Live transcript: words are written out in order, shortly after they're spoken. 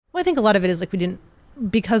I think a lot of it is like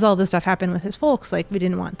because all this stuff happened with his folks, like we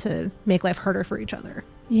didn't want to make life harder for each other.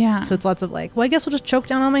 Yeah. So it's lots of like, well, I guess we'll just choke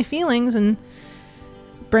down all my feelings and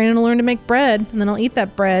Brandon will learn to make bread and then I'll eat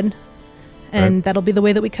that bread. And that'll be the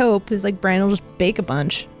way that we cope is like Brandon will just bake a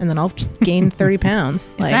bunch and then I'll just gain 30 pounds.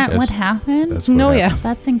 Is that what happened? That's what No, happened. yeah.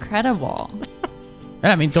 That's incredible.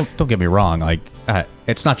 And I mean, don't get me wrong. Like,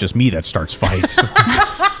 it's not just me that starts fights.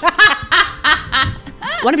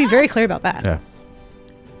 I want to be very clear about that. Yeah.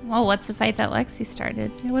 Well, what's the fight that Lexi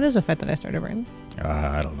started? Yeah, what is a fight that I started, Brandon?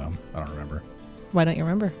 I don't know. I don't remember. Why don't you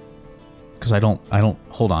remember? Because I don't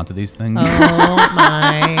hold on to these things. Oh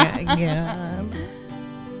my god.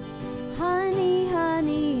 Honey,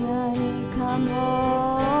 honey, honey, come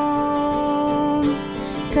home.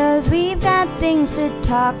 'Cause we've got things to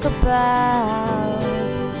talk about.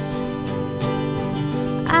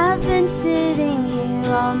 I've been sitting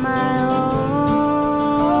here on my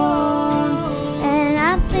own, and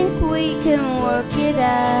I think we can work it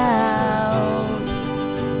out.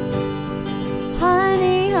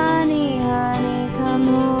 Honey, honey, honey, come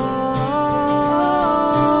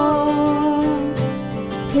home.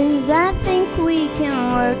 'Cause I think we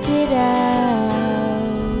can work it out.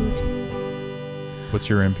 What's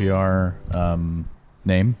your NPR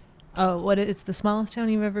name? Oh, it's the smallest town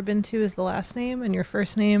you've ever been to is the last name, and your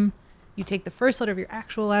first name, you take the first letter of your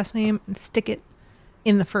actual last name and stick it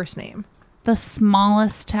in the first name. The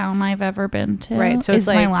smallest town I've ever been to Right, so is it's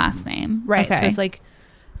like- my last name. Right. Okay. So it's like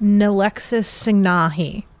Nalexis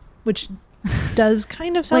Signahi, which does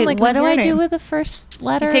kind of sound Wait, like what do I name. do with the first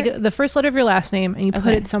letter? You take the first letter of your last name and you put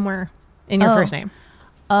Okay. it somewhere in your Oh. first name.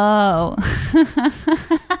 Oh.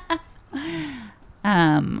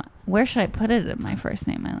 Where should I put it in my first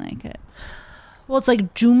name? I like it. Well, it's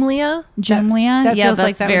like Jumlia. Jumlia? That Yeah, feels that's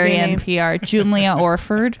like that would very be a name. NPR. Jumlia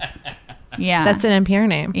Orford. Yeah. That's an NPR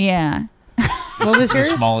name. Yeah. What was The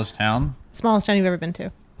yours? smallest town? Smallest town you've ever been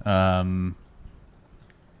to.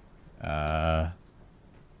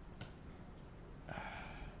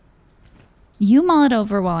 You mull it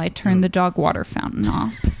over while I turn the dog water fountain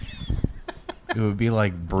off. It would be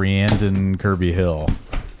like Brandon Kirby Hill.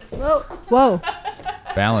 Whoa.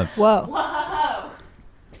 Balance. Whoa.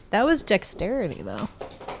 That was dexterity, though.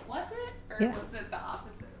 Was it? Or Yeah. was it the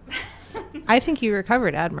opposite? I think you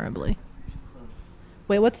recovered admirably.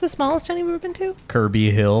 Wait, what's the smallest town you've ever been to?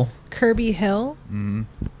 Kirby Hill. Kirby Hill. Mm-hmm.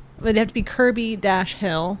 It'd have to be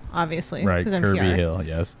Kirby-Hill, obviously. Right. 'cause Kirby NPR. Hill,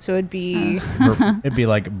 yes. So it'd be It'd be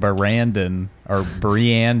like Brandon or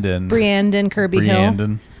Briandon. Brandon Kirby Hill.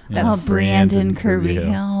 Briandon. That's Oh, Brandon Kirby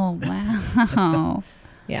Kirby Hill. Wow.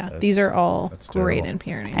 Yeah, these are all that's great terrible.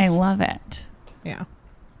 NPR names. I love it. Yeah.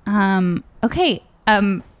 Okay.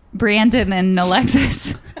 Brandon and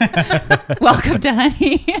Alexis. Welcome to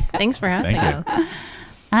Honey. Thanks for having Thank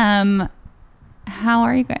us. How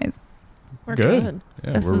are you guys? We're Good. good.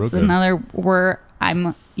 Yeah, This we're real is good. another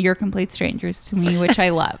you're complete strangers to me, which I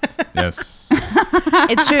love. Yes.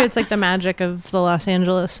 It's true. It's like the magic of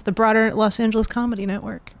the broader Los Angeles comedy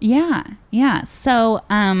network. Yeah. Yeah. So,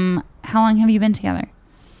 how long have you been together?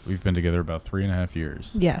 We've been together about 3.5 years,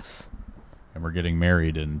 Yes. and we're getting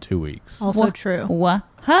married in 2 weeks. Also true. Whoa.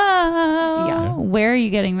 Yeah. Where are you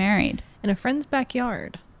getting married? In a friend's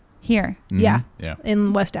backyard. Here. Mhm. Yeah. Yeah.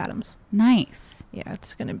 In West Adams. Nice. Yeah,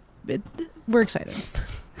 we're excited.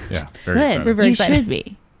 Yeah. Very Good. excited. We're very you excited. should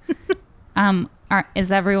be.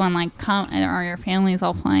 Is everyone like are your families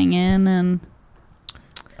all flying in and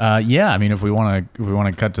Yeah. I mean, if we want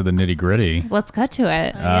to cut to the nitty gritty. let's cut to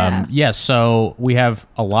it. Yes. So we have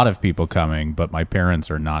a lot of people coming, but my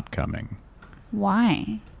parents are not coming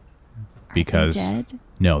Why? because Dead?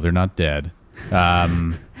 no, they're not dead.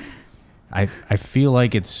 I feel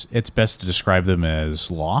like it's best to describe them as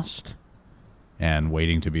lost and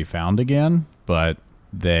waiting to be found again. But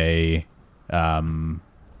they, when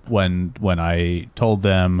I told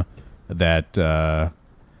them that,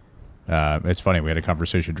 it's funny, we had a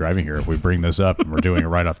conversation driving here. If we bring this up, and we're doing it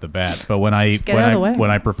right off the bat. But when I Just get it out of the way.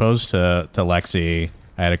 when I proposed to Lexi,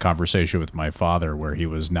 I had a conversation with my father where he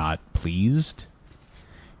was not pleased.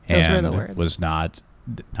 Those were and the words. was not.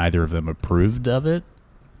 Neither of them approved of it.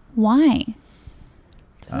 Why?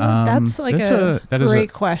 That's like that is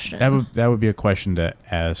great question. That would be a question to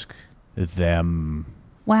ask them.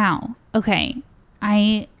 Wow. Okay.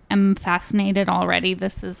 I am fascinated already.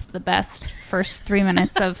 This is the best first 3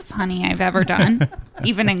 minutes of Honey I've ever done,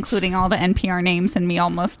 even including all the NPR names and me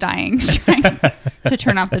almost dying trying to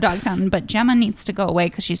turn off the dog fountain. But Gemma needs to go away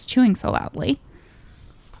because she's chewing so loudly.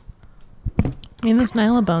 I mean, those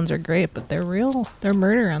Nyla bones are great, but they're real. They're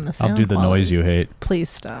murder on the sound I'll do the quality. noise you hate. Please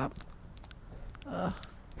stop. Ugh.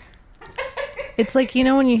 It's like, you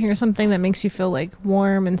know, when you hear something that makes you feel like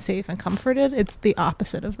warm and safe and comforted, it's the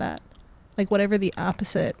opposite of that. Like whatever the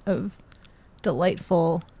opposite of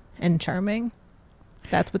delightful and charming,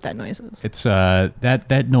 that's what that noise is. It's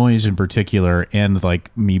that noise in particular and like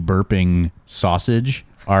me burping sausage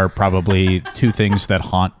are probably two things that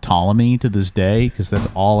haunt Ptolemy to this day, because that's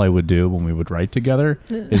all I would do when we would write together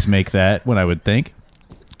is make that when I would think.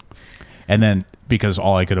 And then because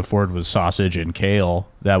all I could afford was sausage and kale,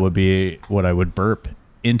 that would be what I would burp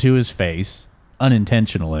into his face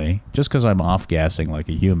unintentionally, just because I'm off-gassing like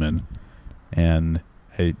a human. And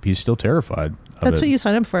he's still terrified of That's it. what you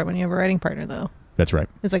sign up for when you have a writing partner, though. That's right.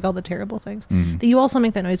 It's like all the terrible things. Mhm. You also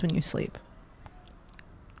make that noise when you sleep.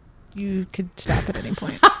 You could stop at any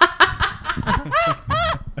point.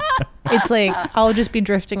 It's like I'll just be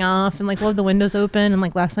drifting off and like we'll have the windows open, and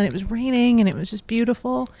like last night it was raining and it was just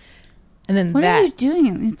beautiful. And then What that. are you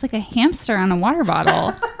doing? It's like a hamster on a water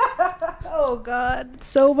bottle. Oh God, it's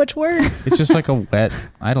so much worse. It's just like a wet,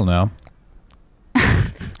 I don't know.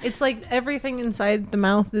 It's like everything inside the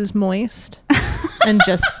mouth is moist and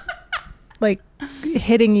just like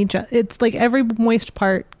hitting each other. It's like every moist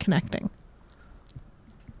part connecting.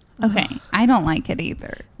 Okay, I don't like it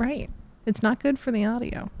either. Right. It's not good for the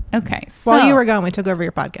audio. Okay, so While you were gone, we took over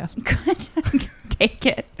your podcast. take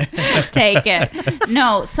it.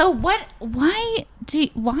 No, so why do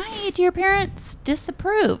your parents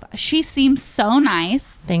disapprove? She seems so nice.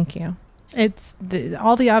 Thank you. It's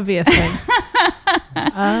all the obvious things.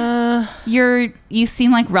 You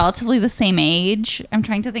seem like relatively the same age. I'm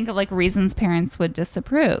trying to think of like reasons parents would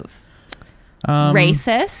disapprove.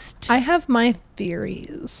 Racist. I have my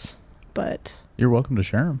theories, but You're welcome to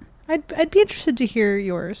share them. I'd be interested to hear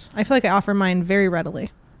yours. I feel like I offer mine very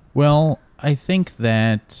readily. Well, I think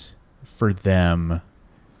that for them,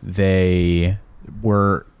 they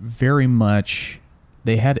were very much,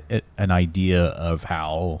 they had an idea of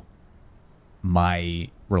how my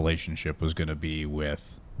relationship was going to be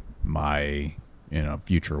with my,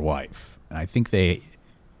 future wife. And I think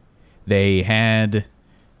they had,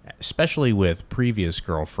 especially with previous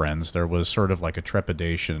girlfriends, there was sort of like a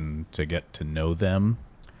trepidation to get to know them.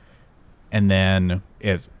 And then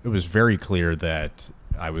it was very clear that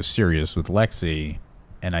I was serious with Lexi,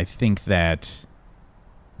 and I think that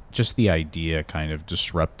just the idea kind of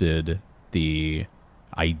disrupted the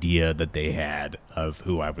idea that they had of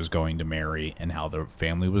who I was going to marry and how the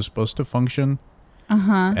family was supposed to function.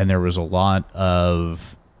 And there was a lot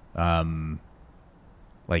of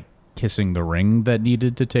like kissing the ring that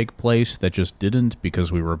needed to take place that just didn't, because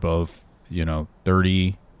we were both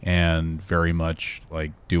 30 and very much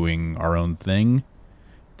like doing our own thing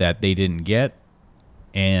that they didn't get,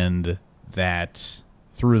 and that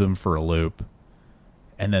threw them for a loop.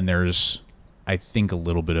 And then there's, I think, a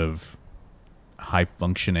little bit of high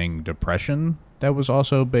functioning depression that was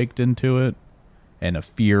also baked into it, and a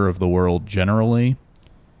fear of the world generally,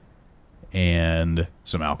 and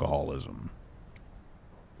some alcoholism.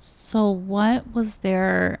 So what was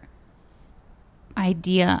their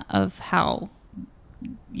idea of how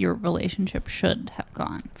your relationship should have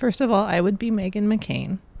gone? First of all, I would be Meghan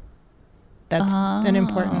McCain. That's an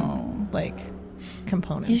important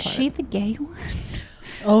component. Is part. she the gay one?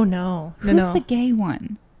 Oh no, Who's no. the gay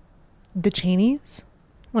one? The Cheneys.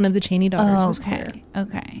 One of the Cheney daughters is queer.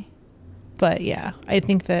 Okay. But yeah, I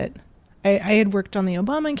think that I had worked on the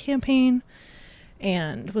Obama campaign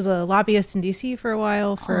and was a lobbyist in DC for a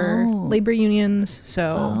while for labor unions.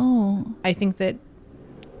 So I think that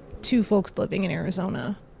two folks living in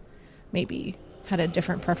Arizona maybe had a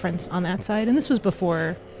different preference on that side. And this was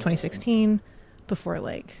before 2016, before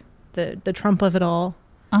like the Trump of it all.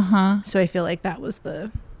 So I feel like that was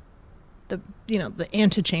the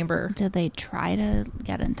antechamber. Did they try to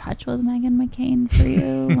get in touch with Meghan McCain for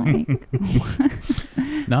you?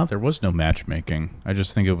 No, there was no matchmaking. I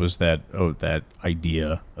just think it was that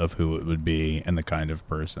idea of who it would be and the kind of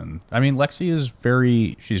person. I mean, Lexi is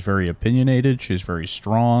she's very opinionated. She's very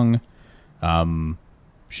strong.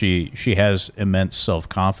 She has immense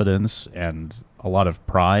self-confidence and a lot of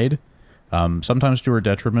pride, sometimes to her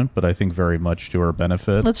detriment, but I think very much to her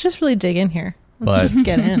benefit. Let's just really dig in here. Let's just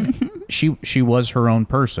get in. She was her own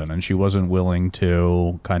person, and she wasn't willing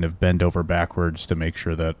to kind of bend over backwards to make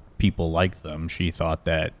sure that people liked them. She thought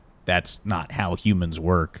that that's not how humans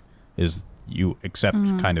work, is you accept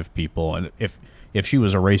kind of people. And if she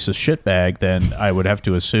was a racist shitbag, then I would have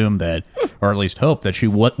to assume that, or at least hope that she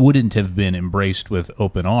wouldn't have been embraced with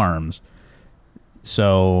open arms.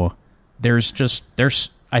 So there's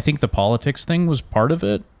I think the politics thing was part of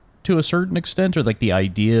it to a certain extent, or like the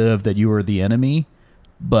idea of that you were the enemy.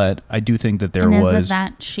 But I do think that there and was is it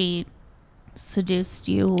that she seduced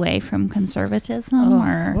you away from conservatism,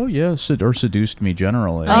 or Oh yeah, or seduced me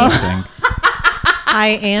generally. I think.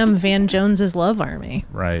 I am Van Jones's love army.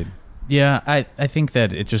 Right. Yeah, I think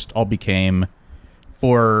that it just all became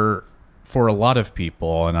for a lot of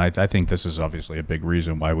people, and I think this is obviously a big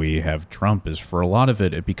reason why we have Trump, is for a lot of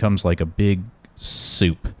it becomes like a big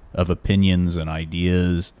soup of opinions and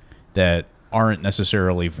ideas that aren't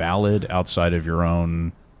necessarily valid outside of your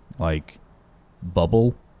own like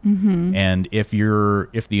bubble. Mm-hmm. And if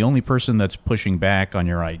the only person that's pushing back on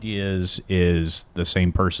your ideas is the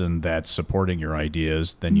same person that's supporting your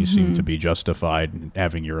ideas, then you seem to be justified in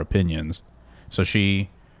having your opinions. So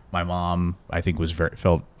my mom, I think, was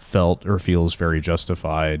felt or feels very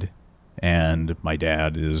justified, and my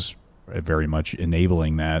dad is very much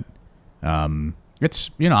enabling that.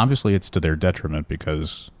 It's obviously it's to their detriment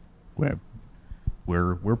because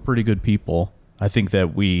we're pretty good people. I think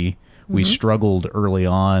that we struggled early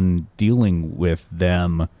on dealing with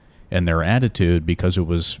them and their attitude because it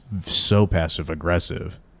was so passive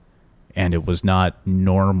aggressive, and it was not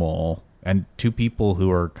normal. And two people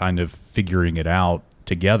who are kind of figuring it out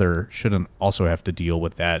together shouldn't also have to deal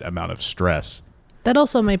with that amount of stress. That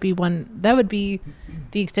also might be that would be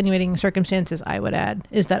the extenuating circumstances I would add,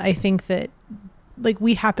 is that I think that like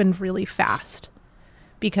we happened really fast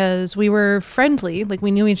because we were friendly, like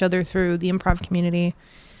we knew each other through the improv community,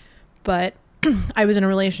 but I was in a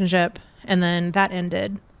relationship and then that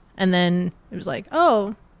ended, and then it was like,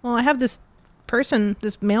 oh, well, I have this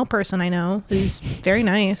male person I know who's very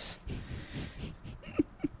nice.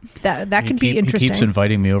 That could be interesting. He keeps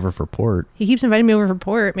inviting me over for port.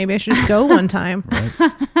 Maybe I should just go one time.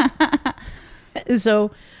 Right.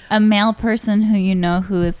 So a male person who you know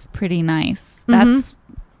who is pretty nice.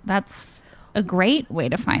 That's a great way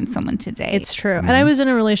to find someone to date. It's true. And I was in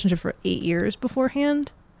a relationship for 8 years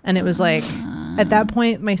beforehand. And it was like, at that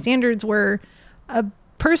point, my standards were a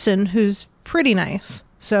person who's pretty nice.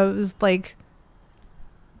 So it was like,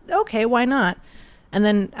 okay, why not? And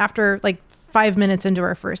then after like 5 minutes into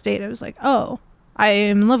our first date, I was like, oh, I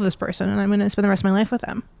am in love with this person and I'm going to spend the rest of my life with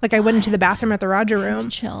them. Like I went into the bathroom at the Roger Room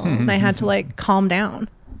and I had to like calm down.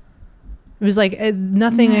 It was like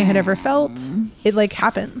nothing I had ever felt. It like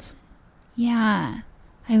happens. Yeah.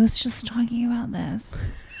 I was just talking about this.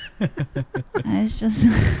 I was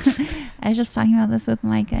just talking about this with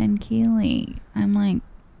Micah and Keely. I'm like,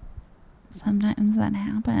 sometimes that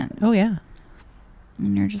happens. Oh yeah.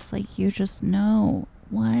 And you're just like, you just know.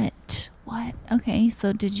 What? Okay,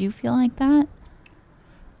 so did you feel like that?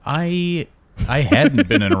 I hadn't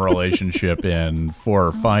been in a relationship in 4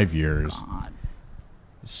 or 5 years. God.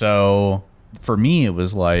 So for me, it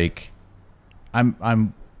was like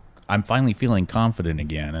I'm finally feeling confident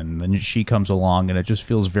again, and then she comes along, and it just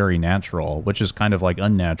feels very natural, which is kind of like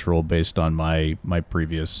unnatural based on my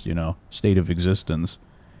previous state of existence,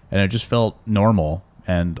 and it just felt normal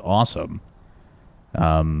and awesome.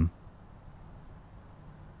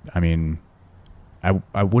 I mean,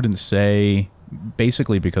 I wouldn't say,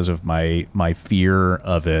 basically because of my fear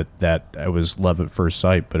of it, that it was love at first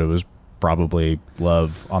sight, but it was probably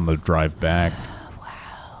love on the drive back.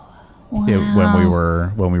 Wow.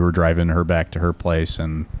 When we were driving her back to her place,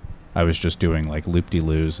 and I was just doing like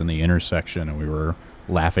loop-de-loos in the intersection, and we were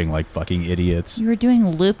laughing like fucking idiots. You were doing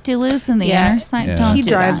loop-de-loos in the intersection? Yeah. Don't He do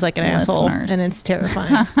drives that, like an asshole, listeners. and it's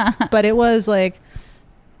terrifying. But it was a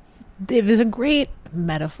great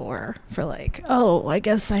metaphor for like, oh, I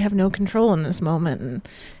guess I have no control in this moment, and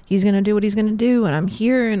he's gonna do what he's gonna do, and I'm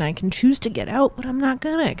here, and I can choose to get out, but I'm not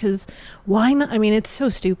gonna, because why not? I mean, it's so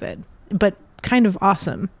stupid, but kind of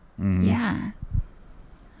awesome. Mm-hmm. Yeah.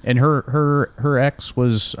 And her ex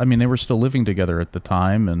was, I mean, they were still living together at the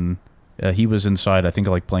time, and he was inside, I think,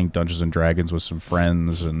 like playing Dungeons and Dragons with some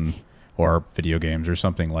friends or video games or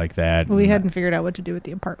something like that. Well, we hadn't figured out what to do with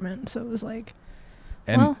the apartment, so it was like,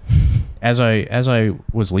 and well, as I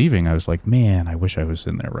was leaving, I was like, man, I wish I was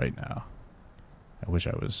in there right now. I wish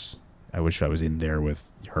I was in there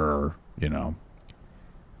with her, And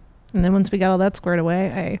then once we got all that squared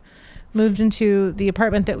away, I moved into the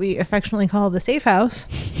apartment that we affectionately call the safe house,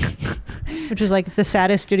 which was like the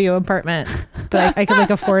saddest studio apartment, but I could like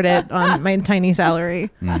afford it on my tiny salary.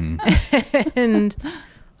 Mm-hmm. And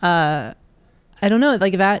I don't know,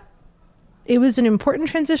 like that, it was an important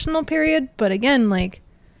transitional period, but again, like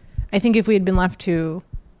I think if we had been left to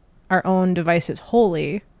our own devices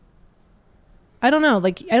wholly, I don't know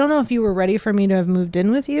if you were ready for me to have moved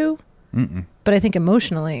in with you. Mm-mm. But I think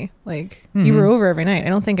emotionally, like you were over every night. I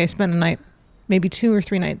don't think I spent a night, maybe 2 or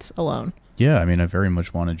 3 nights alone. Yeah, I mean, I very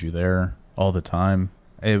much wanted you there all the time.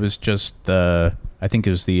 It was just I think it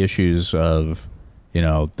was the issues of,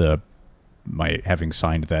 the my having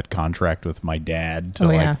signed that contract with my dad to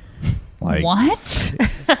Oh, yeah. like What?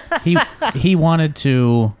 he wanted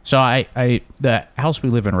to. So I the house we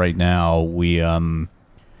live in right now, we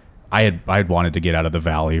I'd wanted to get out of the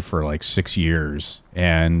valley for like 6 years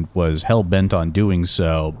and was hell bent on doing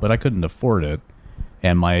so, but I couldn't afford it.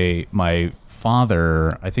 And my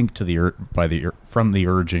father, I think from the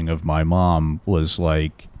urging of my mom, was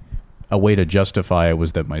like a way to justify it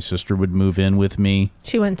was that my sister would move in with me.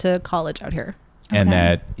 She went to college out here. And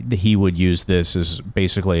Okay. that he would use this as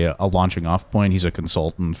basically a launching off point. He's a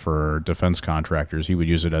consultant for defense contractors. He would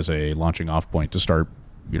use it as a launching off point to start,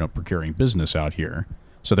 procuring business out here.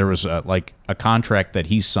 So there was a contract that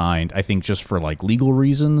he signed, I think, just for like legal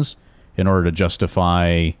reasons, in order to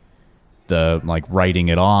justify the writing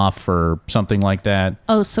it off or something like that.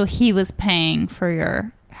 Oh, so he was paying for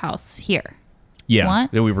your house here. Yeah,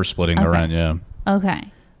 What? we were splitting the Okay. rent. Yeah.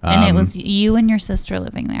 Okay. And it was you and your sister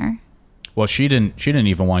living there. Well, she didn't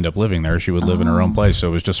even wind up living there. She would live in her own place. So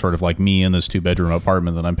it was just sort of like me in this 2-bedroom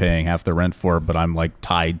apartment that I'm paying half the rent for, but I'm like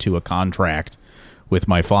tied to a contract with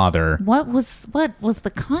my father. What was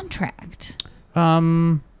the contract? I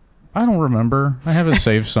don't remember. I have it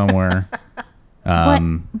saved somewhere. What?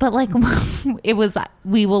 But like, it was.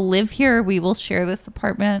 We will live here. We will share this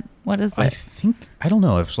apartment. What is I it? think, I don't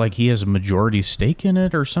know if it's like he has a majority stake in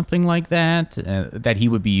it or something like that, that he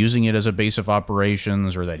would be using it as a base of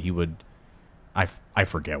operations, or that he would, I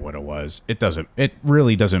forget what it was. It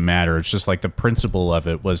really doesn't matter. It's just like the principle of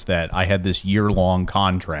it was that I had this year-long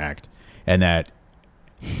contract, and that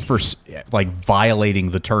for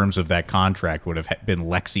violating the terms of that contract would have been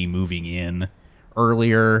Lexi moving in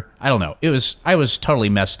earlier. I don't know. I was totally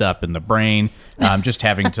messed up in the brain. Just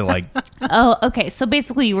having to Oh, okay. So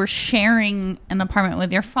basically, you were sharing an apartment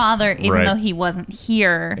with your father, even Right. though he wasn't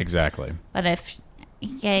here. exactly. But if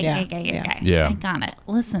Yeah. Yeah. I got it.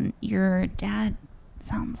 Listen, your dad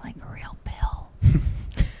sounds like a real pill.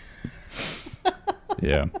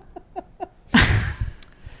 Yeah.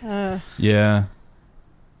 Yeah.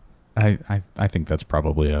 I think that's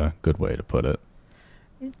probably a good way to put it.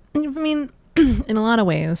 I mean, in a lot of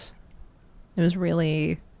ways, it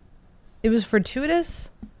was fortuitous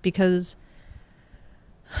because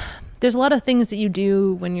there's a lot of things that you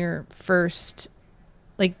do when you're first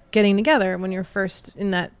getting together, when you're first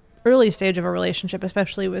in that early stage of a relationship,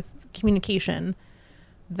 especially with communication,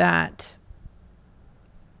 that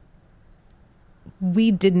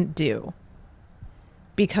we didn't do,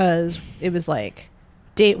 because it was like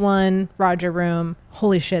date 1, Roger room,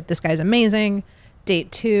 holy shit, this guy's amazing.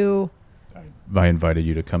 Date 2, I invited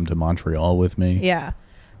you to come to Montreal with me. yeah.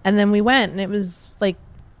 And then we went, and it was like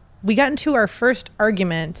we got into our first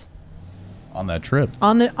argument On that trip.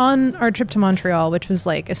 on our trip to Montreal, which was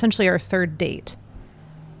like essentially our third date,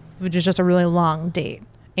 which is just a really long date.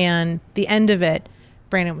 And the end of it,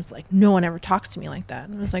 Brandon was like, no one ever talks to me like that.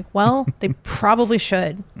 And I was like, well, they probably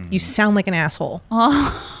should. You sound like an asshole.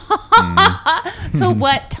 So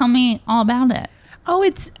what? Tell me all about it. Oh,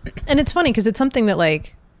 it's funny because it's something that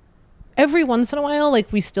every once in a while,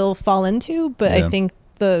 we still fall into, but Yeah. I think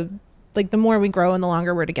the more we grow and the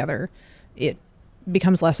longer we're together, it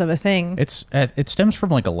becomes less of a thing. It stems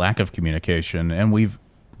from a lack of communication, and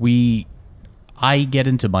I get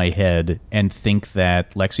into my head and think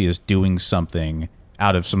that Lexi is doing something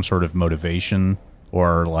out of some sort of motivation,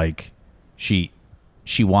 or she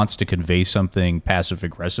wants to convey something passive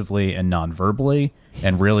aggressively and non-verbally,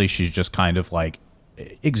 and really she's just kind of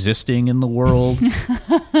existing in the world.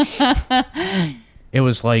 It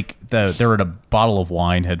was like a bottle of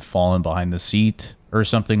wine had fallen behind the seat or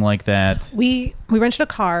something like that. We rented a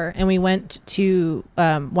car and we went to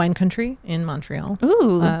Wine Country in Montreal.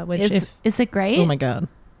 Ooh, which is it great? Oh my god!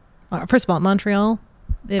 First of all, Montreal.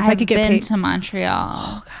 If I I've could get been paid. to Montreal.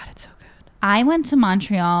 Oh god, it's so good. I went to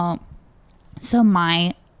Montreal. So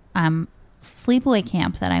my sleepaway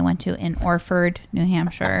camp that I went to in Orford, New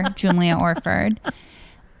Hampshire, Julia Orford.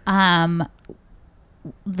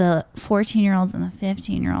 The 14-year-olds and the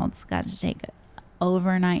 15-year-olds got to take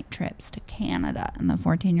overnight trips to Canada, and the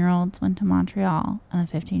 14-year-olds went to Montreal, and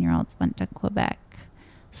the 15-year-olds went to Quebec.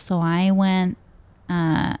 So I went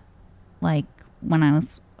when I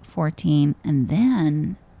was 14, and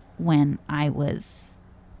then when I was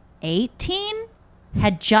 18,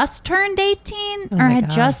 had just turned 18 or my had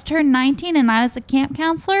God. just turned 19, and I was a camp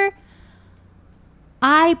counselor,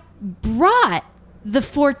 I brought the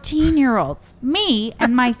 14-year-olds, me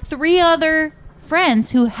and my 3 other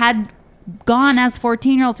friends who had gone as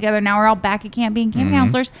 14-year-olds together. Now we're all back at camp being camp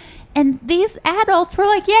counselors. And these adults were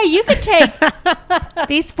like, yeah, you could take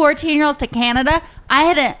these 14-year-olds to Canada. I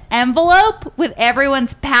had an envelope with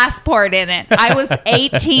everyone's passport in it. I was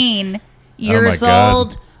 18. years God.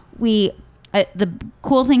 old. We the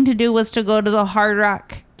cool thing to do was to go to the Hard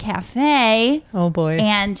Rock Cafe. Oh boy.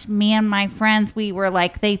 And me and my friends, we were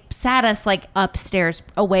like, they sat us like upstairs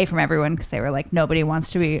away from everyone because they were like, nobody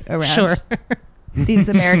wants to be around Sure. these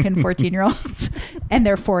American 14-year-olds and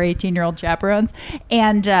their 4 18-year-old chaperones.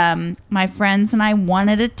 And my friends and I, one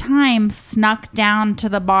at a time, snuck down to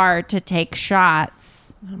the bar to take shots.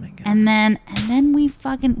 Oh my god. And then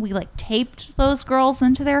we like taped those girls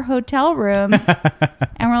into their hotel rooms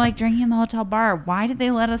and we're like drinking in the hotel bar. Why did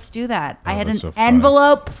they let us do that? I had an that's so funny.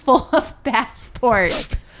 envelope full of passports.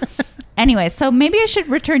 Anyway, so maybe I should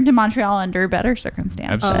return to Montreal under better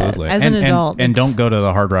circumstances. Absolutely. As an adult, And it's- don't go to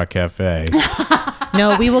the Hard Rock Cafe.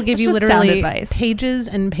 No, we will give It's you just sound literally advice. pages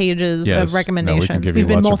and pages Yes. of recommendations. No, we can give We've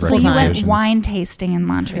you been lots of multiple So you went times. wine tasting in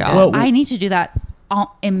Montreal. Well, I need to do that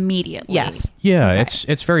immediately. Yes. Yeah, Okay.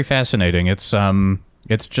 it's very fascinating. It's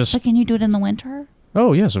just So can you do it in the winter?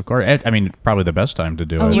 oh yes, of course. I mean, probably the best time to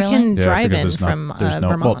do Oh, it. You really? can Yeah, drive because in there's not- from there's no,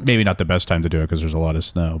 Vermont. Well, maybe not the best time to do it because there's a lot of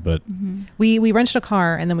snow, but We rented a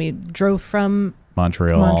car and then we drove from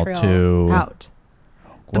Montreal to out.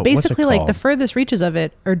 But what's it basically, like the called? furthest reaches of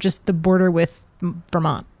it are just the border with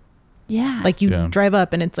Vermont. Yeah. Like you Yeah. drive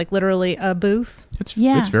up and it's like literally a booth.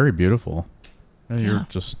 Yeah. It's very beautiful. Yeah.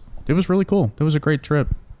 It was really cool. It was a great trip.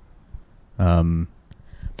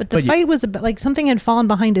 But the But fight was about, like something had fallen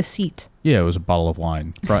behind a seat. Yeah, it was a bottle of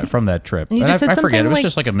wine from that trip. And you And just said I forget. something It was like-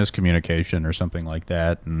 just like a miscommunication or something like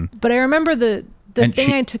that. And But I remember the And thing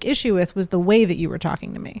she- I took issue with was the way that you were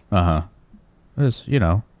talking to me.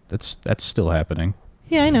 that's still happening.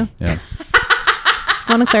 Yeah, I know. Yeah, Just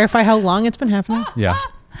want to clarify how long it's been happening. yeah.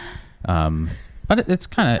 But it's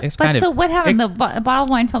kind of But so what happened? The bottle of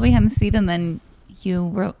wine fell behind the seat, and then you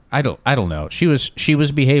were. I don't know. She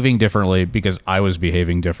was behaving differently because I was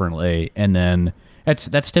behaving differently, and then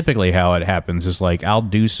that's typically how it happens. Is like I'll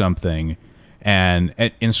do something, and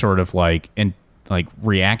in sort of like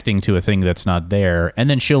reacting to a thing that's not there, and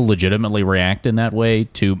then she'll legitimately react in that way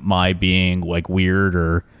to my being like weird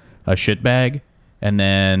or a shitbag, and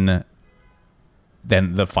then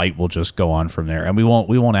the fight will just go on from there, and we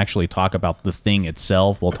won't actually talk about the thing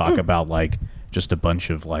itself. We'll talk about like just a bunch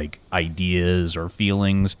of like ideas or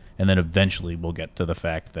feelings, and then eventually we'll get to the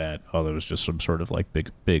fact that there was just some sort of like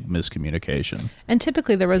big miscommunication. And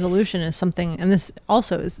typically the resolution is something, and this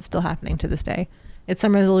also is still happening to this day. It's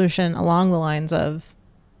some resolution along the lines of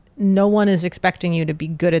no one is expecting you to be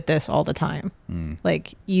good at this all the time.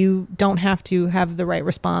 Like you don't have to have the right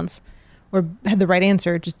response or have the right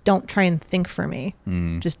answer. Just don't try and think for me.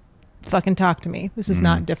 Just fucking talk to me. This is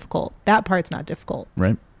not difficult. That part's not difficult.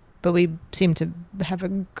 Right. But we seem to have a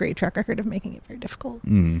great track record of making it very difficult.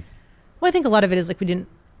 Well, I think a lot of it is like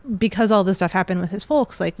because all this stuff happened with his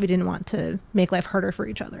folks, like we didn't want to make life harder for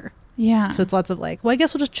each other. Yeah. So it's lots of like, well, I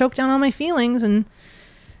guess I'll just choke down all my feelings and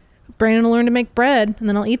Brandon will learn to make bread and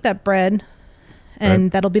then I'll eat that bread. And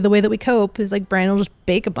Right. that'll be the way that we cope is like Brandon will just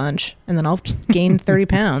bake a bunch and then I'll just gain 30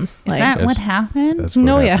 pounds. Is Like, that That's- what happened? That's what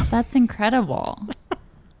no, happened. yeah. That's incredible.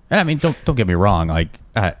 And I mean, don't get me wrong. Like,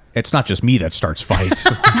 it's not just me that starts fights.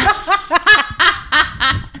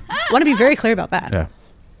 I want to be very clear about that. Yeah.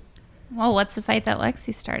 Well, what's the fight that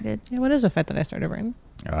Lexi started? Yeah, what is a fight that I started, Brandon?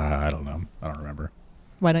 I don't know. I don't remember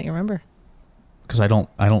Why don't you remember? because I don't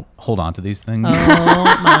hold on to these things.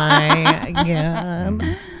 Oh my God.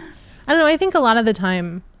 I don't know. I think a lot of the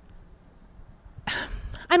time,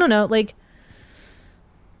 I don't know, like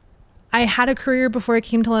I had a career before I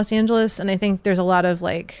came to Los Angeles. And I think there's a lot of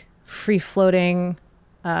like free floating,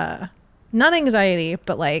 not anxiety,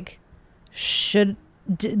 but like,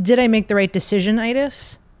 did I make the right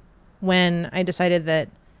decision-itis when I decided that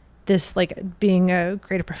this, like being a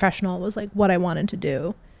creative professional was like what I wanted to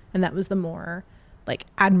do. And that was the more like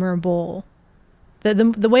admirable,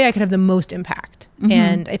 the way I could have the most impact.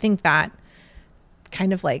 And I think that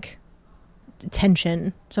kind of like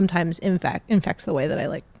tension sometimes infects the way that I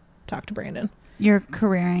like talk to Brandon. Your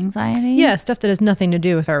career anxiety? Yeah, stuff that has nothing to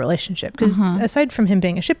do with our relationship. Because aside from him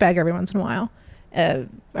being a shitbag every once in a while,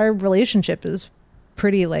 our relationship is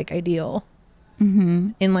pretty like ideal.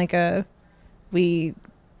 In like we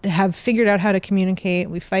have figured out how to communicate.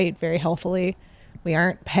 We fight very healthily. We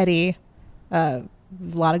aren't petty. A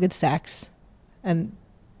lot of good sex. And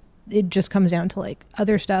it just comes down to like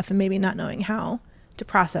other stuff and maybe not knowing how to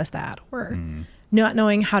process that or not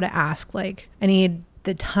knowing how to ask. Like I need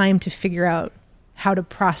the time to figure out how to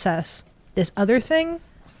process this other thing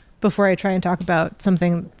before I try and talk about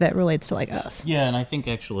something that relates to like us. Yeah, and I think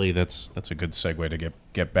actually that's a good segue to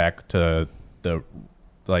get back to the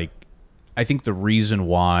like. I think the reason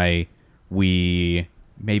why we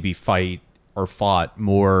maybe fight or fought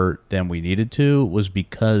more than we needed to was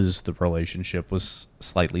because the relationship was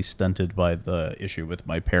slightly stunted by the issue with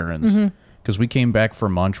my parents. Because we came back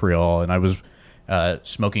from Montreal, and I was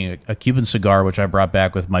smoking a Cuban cigar, which I brought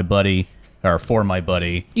back with my buddy, or for my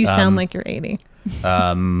buddy. You sound like you're 80.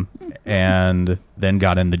 And then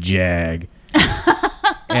got in the Jag.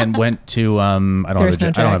 And went to I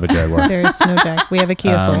don't have a Jaguar. There's no Jag. We have a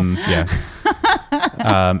Kia Soul. Yeah.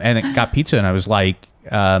 And it got pizza, and I was like,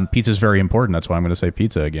 pizza's very important. That's why I'm going to say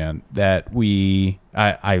pizza again. That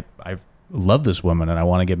I love this woman, and I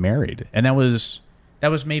want to get married. And that was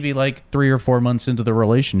maybe like 3 or 4 months into the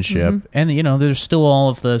relationship. And there's still all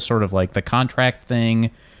of the sort of like the contract thing.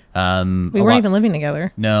 We weren't even living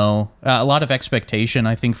together. No, a lot of expectation,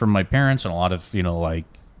 I think, from my parents, and a lot of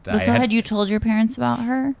had you told your parents about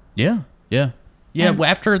her? Yeah.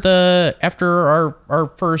 After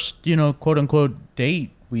our first quote unquote date,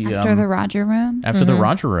 we after the Roger Room. After the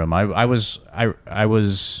Roger Room, my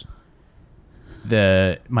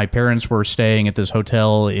parents were staying at this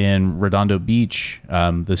hotel in Redondo Beach,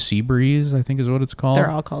 the Sea Breeze, I think is what it's called. They're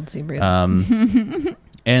all called Sea Breeze.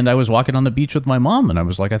 And I was walking on the beach with my mom, and I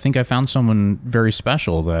was like, I think I found someone very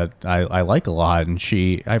special that I like a lot. And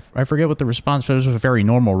I forget what the response was. It was a very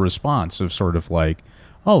normal response of sort of like,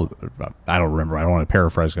 oh, I don't remember. I don't want to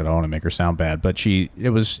paraphrase it. I don't want to make her sound bad. But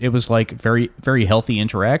it was like very, very healthy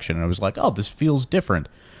interaction. And I was like, oh, this feels different.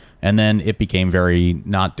 And then it became very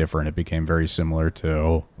not different. It became very similar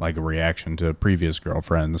to like a reaction to previous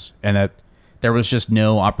girlfriends. And that there was just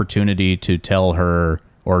no opportunity to tell her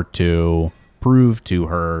or to prove to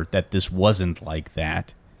her that this wasn't like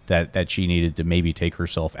that she needed to maybe take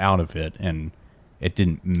herself out of it, and it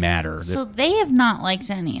didn't matter. So they have not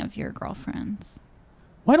liked any of your girlfriends?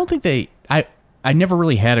 Well, I don't think I never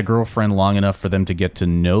really had a girlfriend long enough for them to get to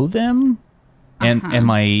know them. And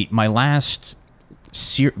my last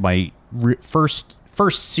first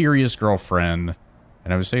serious girlfriend,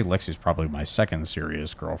 and I would say Lexi's probably my second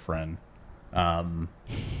serious girlfriend,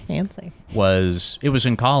 fancy, it was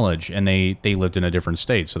in college, and they lived in a different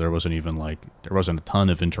state, so there wasn't a ton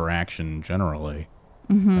of interaction generally.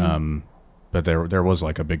 But there was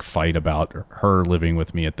like a big fight about her living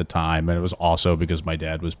with me at the time, and it was also because my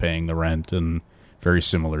dad was paying the rent and very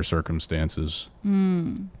similar circumstances.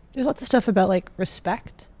 There's lots of stuff about like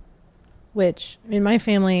respect, which in my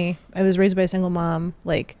family, I was raised by a single mom.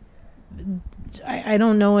 Like, I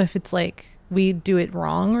don't know if it's like we do it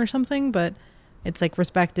wrong or something, but it's like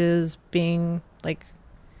respect is being like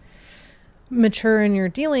mature in your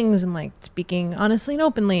dealings and like speaking honestly and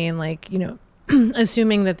openly, and like,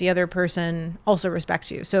 assuming that the other person also respects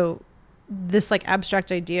you. So this like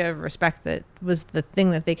abstract idea of respect that was the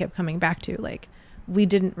thing that they kept coming back to, like, we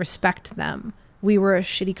didn't respect them. We were a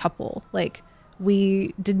shitty couple. Like,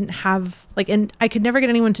 we didn't have like, and I could never get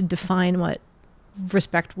anyone to define what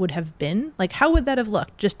respect would have been. Like, how would that have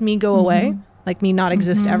looked? Just me go away, like me not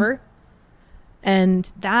exist ever.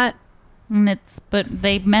 And but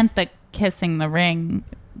they meant the kissing the ring,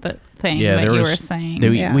 the thing that you were saying.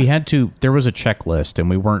 We had to. There was a checklist, and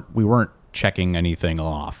we weren't checking anything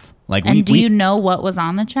off. Like, do you know what was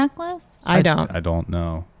on the checklist? I don't. I don't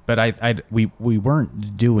know, but we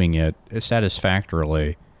weren't doing it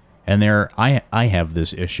satisfactorily. And I have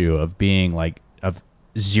this issue of being like of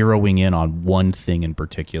zeroing in on one thing in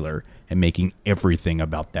particular and making everything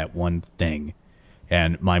about that one thing.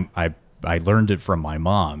 And I learned it from my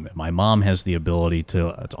mom. My mom has the ability to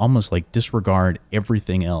it's almost like disregard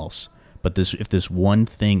everything else. But if this one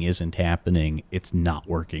thing isn't happening, it's not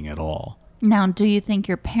working at all. Now, do you think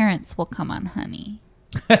your parents will come on Honey?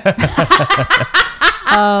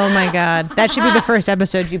 Oh my God. That should be the first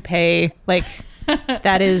episode you pay. Like,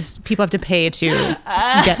 that is, people have to pay to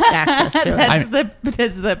get access to it.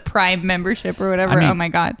 That's the Prime membership or whatever. Oh my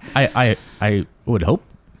God. I would hope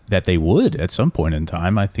that they would at some point in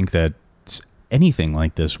time. I think that anything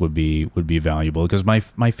like this would be valuable, because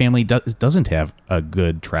my family doesn't have a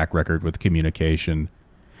good track record with communication,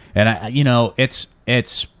 and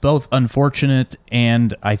it's both unfortunate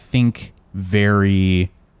and I think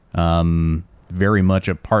very very much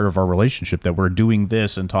a part of our relationship that we're doing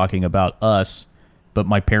this and talking about us, but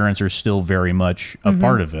my parents are still very much a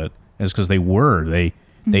part of it. It's because they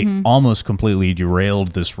almost completely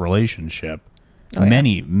derailed this relationship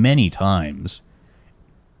many times,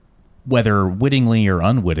 whether wittingly or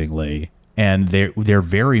unwittingly, and they're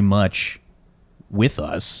very much with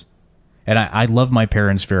us. And I love my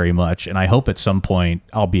parents very much, and I hope at some point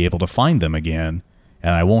I'll be able to find them again,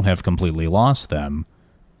 and I won't have completely lost them.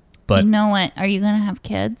 But you know what? Are you going to have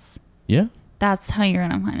kids? Yeah. that's how you're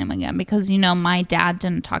going to find him again. Because, my dad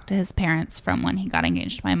didn't talk to his parents from when he got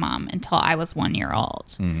engaged to my mom until I was 1 year old.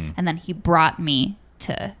 Mm-hmm. And then he brought me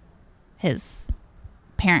to his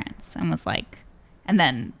parents and was like, and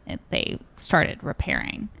then they started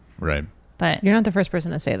repairing. Right. But You're not the first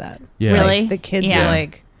person to say that. Yeah. really? Like, the kids Yeah. are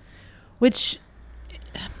like, which,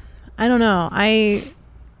 I don't know. I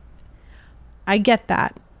get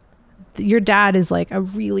that. Your dad is like a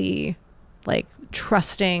really like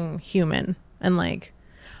trusting human, and like,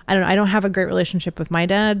 I don't know. I don't have a great relationship with my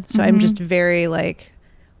dad, so I'm just very like,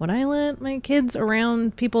 when I let my kids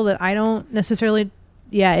around people that I don't necessarily,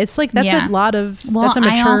 it's like that's Yeah. a lot of well, that's a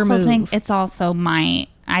mature I also move. think it's also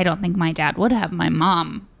I don't think my dad would have. My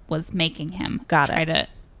mom was making him Got it. try to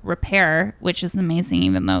repair, which is amazing,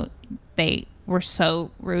 even though they were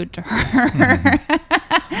so rude to her.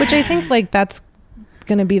 Which I think like that's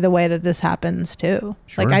going to be the way that this happens too.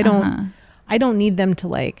 Sure. Like Uh-huh. I don't need them to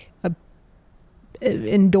like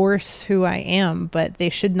endorse who I am, but they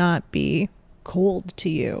should not be cold to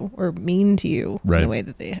you or mean to you in Right. the way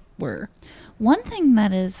that they were. One thing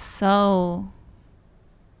that is so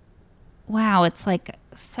wow, it's like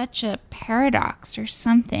such a paradox or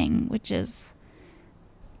something, which is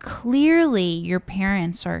clearly your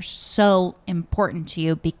parents are so important to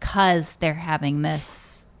you because they're having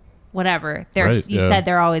this whatever. Right, You yeah. said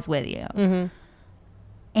they're always with you.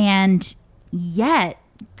 And yet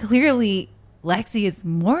clearly Lexi is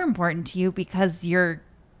more important to you because you're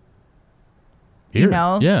Here.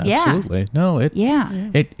 know? Yeah, Yeah. absolutely. No,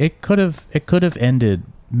 it could have ended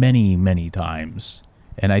many times,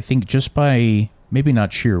 and I think just by maybe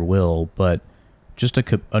not sheer will, but just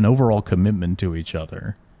an overall commitment to each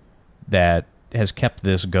other that has kept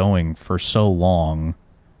this going for so long,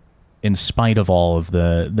 in spite of all of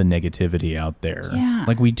the negativity out there. Yeah.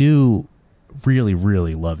 Like, we do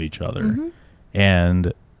really love each other,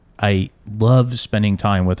 and I love spending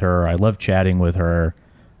time with her. I love chatting with her.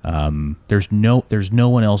 There's no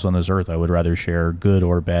one else on this earth I would rather share good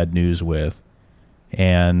or bad news with.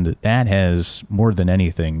 And that has, more than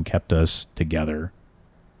anything, kept us together.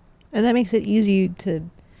 And that makes it easy to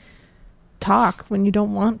talk when you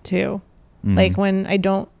don't want to. Mhm. Like when I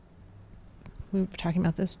don't, we were talking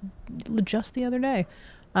about this just the other day.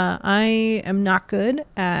 I am not good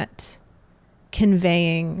at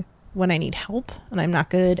conveying when I need help, and I'm not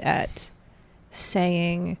good at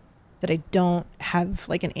saying that I don't have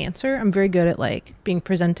like an answer. I'm very good at like being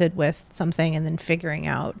presented with something and then figuring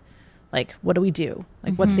out like, what do we do?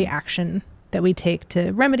 Like, what's the action that we take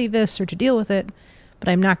to remedy this or to deal with it? But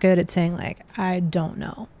I'm not good at saying like, I don't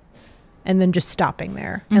know. And then just stopping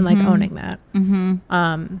there and like owning that.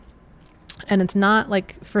 And it's not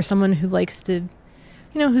like for someone who likes to,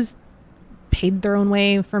 who's paid their own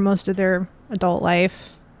way for most of their adult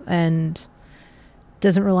life and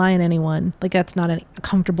doesn't rely on anyone. Like, that's not a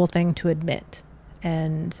comfortable thing to admit.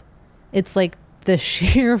 And it's like the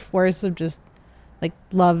sheer force of just like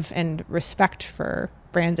love and respect for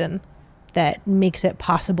Brandon that makes it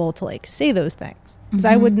possible to like say those things. Because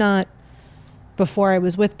I would not, before I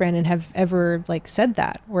was with Brandon, have ever like said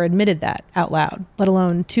that or admitted that out loud, let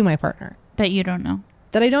alone to my partner. that you don't know.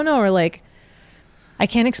 That I don't know, or like I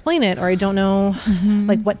can't explain it, or I don't know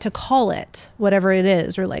like what to call it, whatever it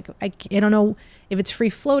is, or like I don't know if it's free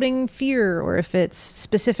floating fear or if it's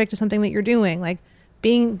specific to something that you're doing. Like,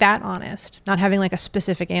 being that honest, not having like a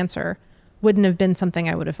specific answer, wouldn't have been something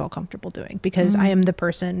I would have felt comfortable doing, because I am the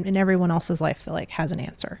person in everyone else's life that like has an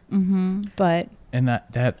answer. But And that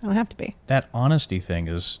I don't have to be. that honesty thing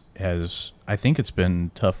has I think it's been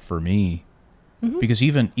tough for me, because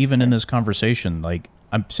even in this conversation, like,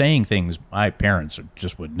 I'm saying things my parents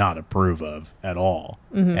just would not approve of at all.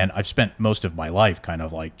 And I've spent most of my life kind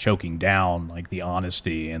of like choking down like the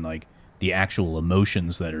honesty and like the actual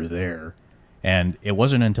emotions that are there. And it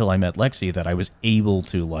wasn't until I met Lexi that I was able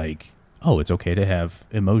to like, oh, it's okay to have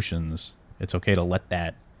emotions. It's okay to let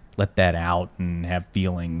that out and have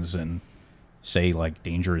feelings and say like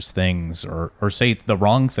dangerous things or say the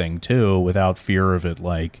wrong thing too, without fear of it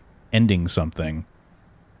like ending something.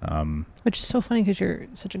 Which is so funny because you're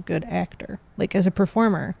such a good actor. Like, as a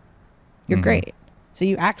performer, you're great. So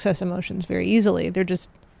you access emotions very easily. They're just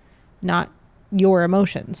not your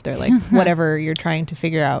emotions. They're like whatever you're trying to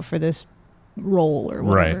figure out for this role or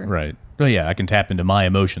whatever. Right. Well, yeah, I can tap into my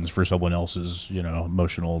emotions for someone else's,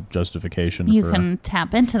 emotional justification. You can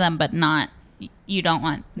tap into them, but not. You don't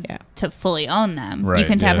want Yeah. to fully own them. Right, You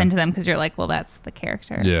can tap yeah. into them because you're like, well, that's the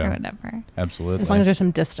character Yeah. or whatever. Absolutely. As long as there's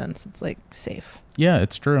some distance, it's like safe. Yeah,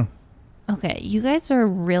 it's true. Okay, you guys are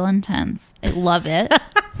real intense. I love it.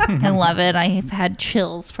 I love it. I've had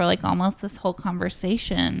chills for like almost this whole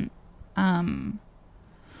conversation.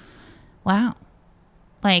 Wow.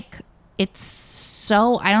 Like, it's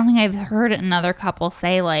so, I don't think I've heard another couple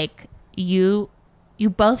say, like, you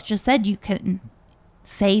both just said you can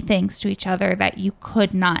say things to each other that you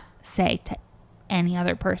could not say to any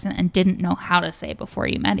other person and didn't know how to say before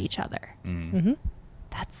you met each other. Mm-hmm.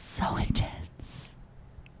 That's so intense.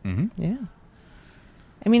 Yeah.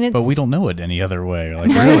 I mean, it's... But we don't know it any other way. Like,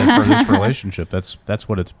 really, for this relationship, that's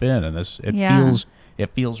what it's been, and it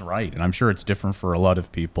feels right. And I'm sure it's different for a lot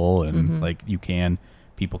of people, and like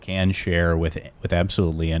people can share with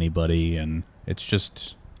absolutely anybody, and it's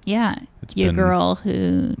just... Yeah, you girl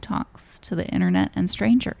who talks to the internet and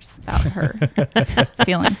strangers about her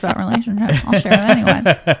feelings about relationships. I'll share with anyone.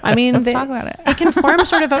 I mean, Let's talk about it. It can form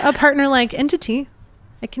sort of a partner-like entity.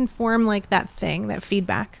 It can form like that thing, that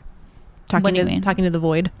feedback. What do you mean? Talking to the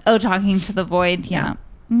void. Oh, talking to the void. Yeah.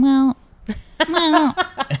 Well, I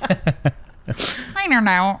don't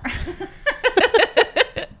know.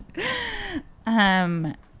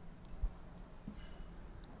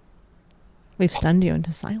 We've stunned you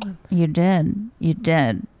into silence. You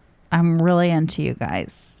did. I'm really into you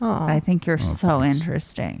guys. Aw. I think you're so thanks.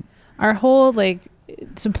 interesting. Our whole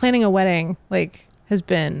so planning a wedding has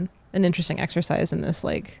been an interesting exercise in this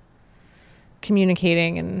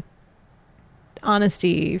communicating and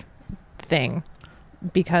honesty thing,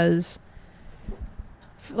 because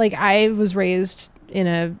I was raised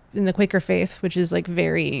in the Quaker faith, which is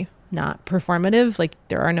very not performative,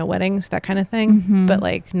 there are no weddings, that kind of thing, but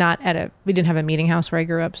not we didn't have a meeting house where I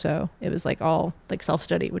grew up, so it was all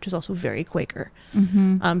self-study, which is also very Quaker.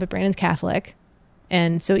 But Brandon's Catholic,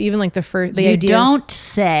 and so even the You idea don't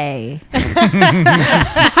say.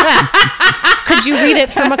 could you read it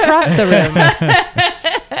from across the room?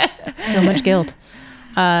 So much guilt.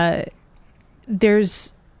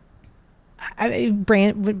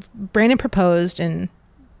 Brandon proposed in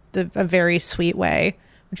a very sweet way,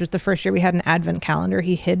 which was the first year we had an advent calendar.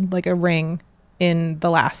 He hid a ring in the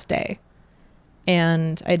last day,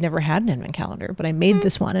 and I'd never had an advent calendar, but I made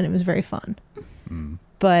this one and it was very fun.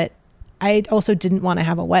 But I also didn't want to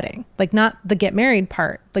have a wedding, not the get married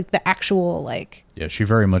part, the actual Yeah, she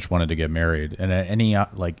very much wanted to get married, and any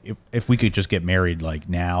if we could just get married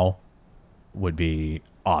now would be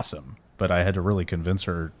awesome. But I had to really convince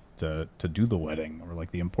her to do the wedding, or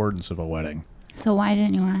the importance of a wedding. So why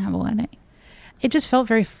didn't you want to have a wedding? it just felt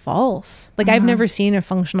very false. I've never seen a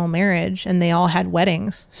functional marriage and they all had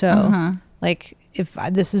weddings. So if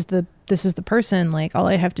this is the person, all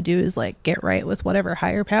I have to do is get right with whatever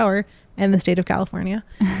higher power and the state of California,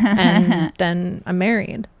 and then I'm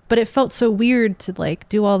married. But it felt so weird to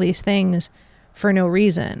do all these things for no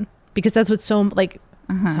reason, because that's what's so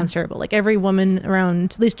sounds terrible. Every woman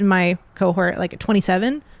around, at least in my cohort, at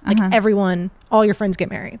 27, everyone, all your friends get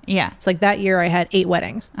married. Yeah. It's that year I had 8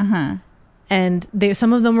 weddings. And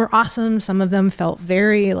some of them were awesome. Some of them felt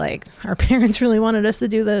very our parents really wanted us to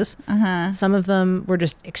do this. Some of them were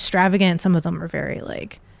just extravagant. Some of them were very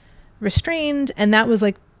restrained. And that was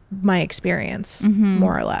my experience,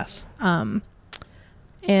 more or less. And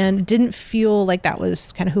it didn't feel like that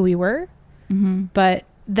was kind of who we were. But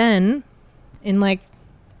then in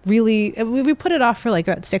really, we put it off for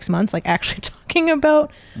about 6 months, actually talking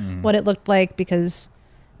about what it looked like, because,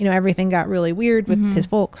 everything got really weird with his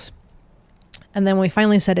folks. And then we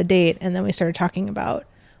finally set a date, and then we started talking about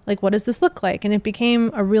what does this look like? And it became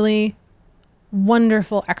a really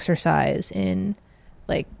wonderful exercise in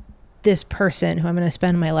this person who I'm going to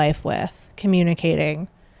spend my life with, communicating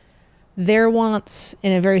their wants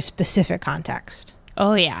in a very specific context.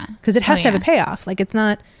 Oh yeah. Because it has to have a payoff. It's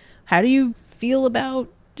not, how do you feel about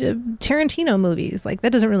Tarantino movies?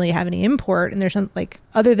 That doesn't really have any import, and there's something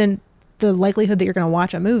other than the likelihood that you're going to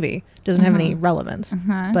watch a movie doesn't have any relevance.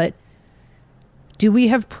 But do we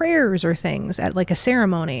have prayers or things at a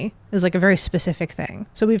ceremony is a very specific thing.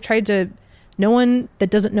 So we've tried to, no one that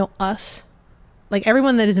doesn't know us,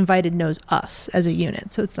 everyone that is invited knows us as a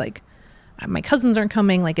unit. So it's my cousins aren't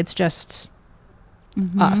coming, it's just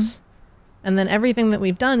us. And then everything that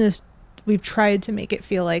we've done is we've tried to make it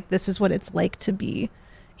feel like this is what it's like to be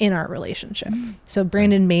in our relationship. So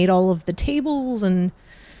Brandon made all of the tables and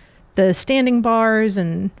the standing bars,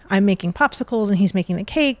 and I'm making popsicles and he's making the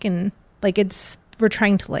cake, and we're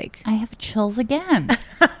trying to I have chills again.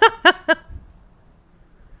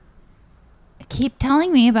 Keep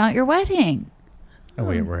telling me about your wedding. Oh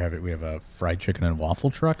wait, we have a fried chicken and waffle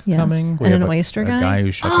truck Yes. coming. We And have an a oyster guy. A guy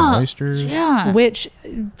who's shucking oysters. Yeah. which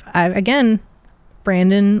again,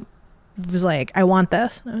 Brandon was I want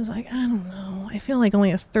this. And I was I don't know. I feel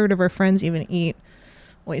only a third of our friends even eat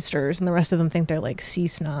oysters, and the rest of them think they're sea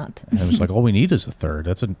snot. And it was all we need is a third.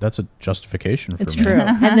 That's a justification for It's me. true.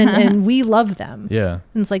 And we love them. Yeah.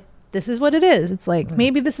 And it's this is what it is. It's like,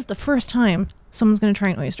 maybe this is the first time someone's going to try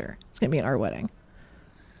an oyster. It's going to be at our wedding.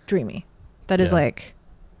 Dreamy. That is Yeah. like,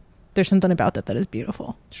 there's something about that is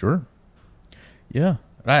beautiful. Sure. Yeah.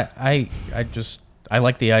 I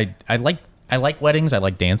like weddings. I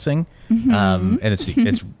like dancing. And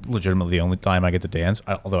it's legitimately the only time I get to dance.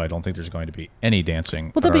 Although I don't think there's going to be any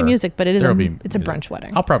dancing. Well, there'll be music, but it's a music. brunch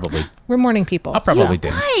wedding. I'll probably We're morning people. dance.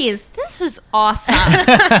 Guys, this is awesome.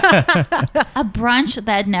 A brunch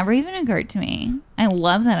that never even occurred to me. I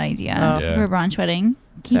love that idea Yeah. for a brunch wedding.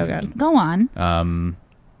 So good. Go on.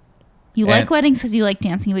 You like and- weddings because you like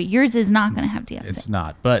dancing, but yours is not going to have dancing. It's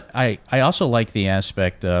not. But I also like the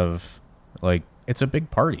aspect of like it's a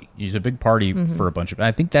big party. It's a big party for a bunch of.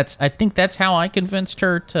 I think that's how I convinced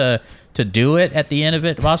her to do it at the end of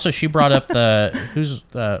it. Also, she brought up who's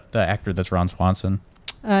the actor that's Ron Swanson,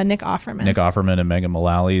 Nick Offerman. Nick Offerman and Megan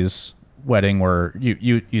Mullally's wedding, where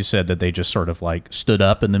you said that they just sort of like stood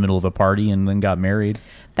up in the middle of a party and then got married.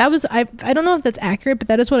 That was I don't know if that's accurate, but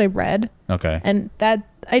that is what I read. Okay. And that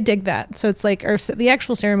I dig that. So it's like the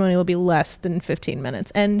actual ceremony will be less than 15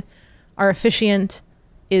 minutes. And our officiant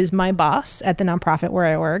is my boss at the nonprofit where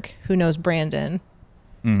I work, who knows Brandon.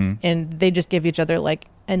 Mm-hmm. And they just give each other like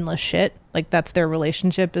endless shit. Like that's their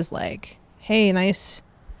relationship is like, hey, nice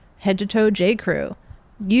head to toe J Crew.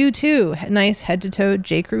 You too, nice head to toe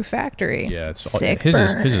J Crew factory. Yeah, it's sick. his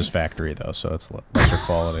burn. is factory though, so it's lesser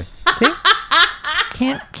quality. See?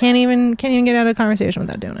 Can't even get out of a conversation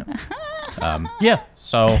without doing it. Yeah,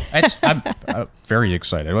 so I'm very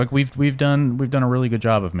excited. Like we've done a really good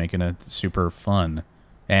job of making it super fun,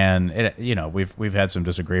 and we've had some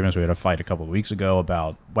disagreements. We had a fight a couple of weeks ago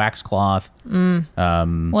about waxcloth.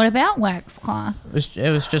 What about waxcloth? It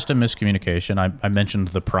was just a miscommunication. I mentioned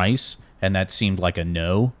the price, and that seemed like a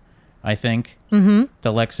no. I think to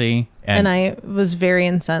Lexi, And I was very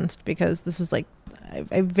incensed because this is like,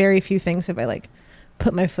 I very few things have I like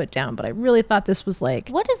put my foot down, but I really thought this was like,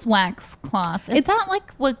 What is waxcloth? Is It's- that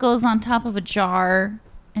like what goes on top of a jar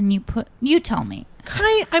and you tell me.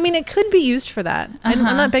 I mean, it could be used for that. I'm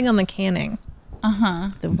not big on the canning. The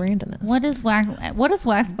randomness. What is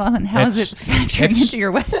waxcloth and how is it factoring it's- into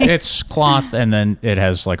your wedding? it's cloth, and then it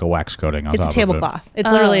has like a wax coating on It's a top of it. tablecloth.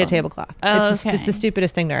 It's literally a Oh. tablecloth. Oh, It's okay. the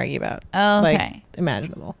stupidest thing to argue about. Oh, Like, okay.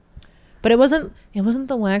 imaginable. But it wasn't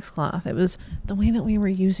the waxcloth. It was the way that we were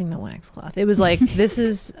using the waxcloth. It was like, this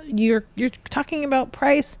is you're talking about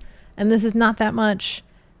price, and this is not that much,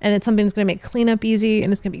 and it's something that's going to make cleanup easy,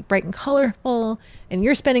 and it's going to be bright and colorful, and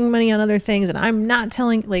you're spending money on other things, and I'm not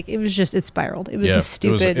telling. Like, it was just, it spiraled. It was Yeah, a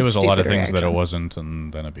stupid. It was a lot of stupid things that it reaction. wasn't,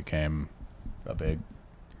 and then it became a big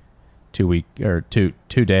 2 week or two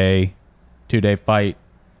day fight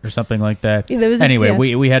or something like that. Yeah, there was anyway,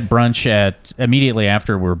 yeah. we had brunch immediately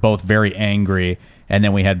after. We were both very angry, and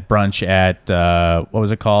then we had brunch at what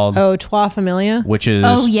was it called? Oh, Trois Familia. Which is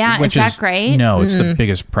Oh, yeah. which Is that great? No, it's the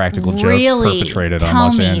biggest practical joke Really? perpetrated Tell on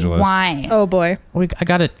Los me Angeles. why. Oh boy. I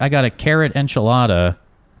got a carrot enchilada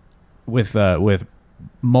with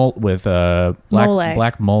Mole.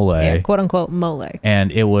 black mole. Yeah, quote unquote mole.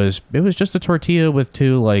 And it was just a tortilla with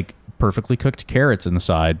two like perfectly cooked carrots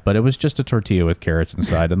inside, but it was just a tortilla with carrots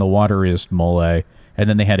inside, and the water is mole. And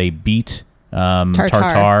then they had a beet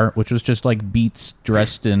tartare, which was just like beets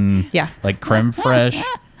dressed in like creme fraiche.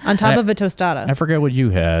 On top of a tostada. I forget what you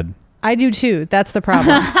had. I do too. That's the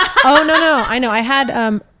problem. Oh no, I know. I had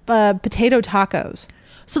potato tacos.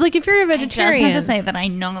 So like, if you're a I just vegetarian, have to say that I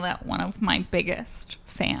know that one of my biggest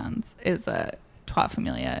fans is a Trois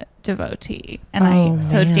Familia devotee. And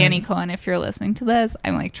man. Danny Cohen, if you're listening to this,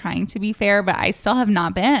 I'm like trying to be fair, but I still have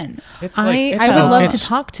not been. It's I would love to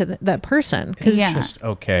talk to that person because Yeah. Just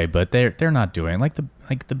okay, but they're not doing like the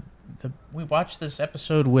we watched this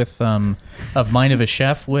episode with of Mind of a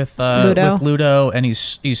Chef with Ludo, and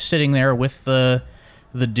he's sitting there with the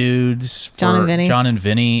dudes for John and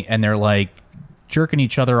Vinny. and they're like jerking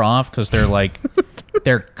each other off because they're like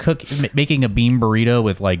they're making a bean burrito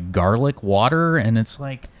with like garlic water, and it's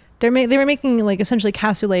like they were making like essentially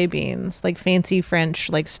cassoulet beans, like fancy French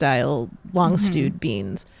like style long stewed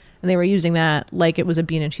beans, and they were using that like it was a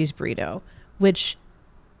bean and cheese burrito, which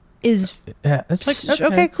is it's like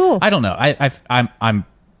okay, cool. I don't know. I'm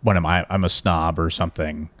what am I? I'm a snob or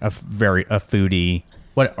something. A foodie.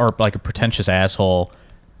 Or like a pretentious asshole.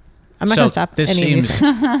 I'm not going to stop this any of these seems,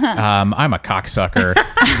 things. I'm a cocksucker,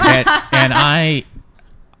 and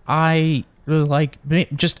I was like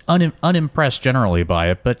just unimpressed generally by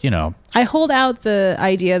it. But I hold out the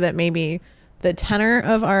idea that maybe the tenor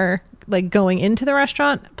of our like going into the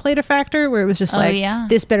restaurant played a factor, where it was just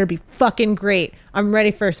this better be fucking great. I'm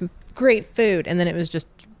ready for some great food, and then it was just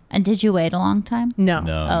And did you wait a long time? no.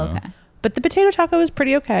 Oh, okay. But the potato taco is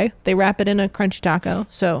pretty okay. They wrap it in a crunchy taco,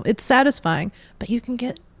 so it's satisfying. But you can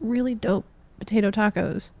get really dope potato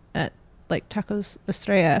tacos at like Tacos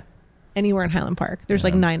Estrella anywhere in Highland Park. There's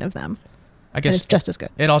like 9 of them. I guess and it's just as good.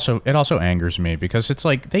 It also angers me because it's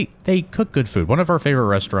like they cook good food. One of our favorite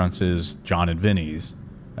restaurants is John and Vinny's.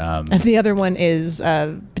 And the other one is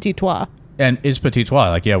Petit Trois. And is Petit Trois.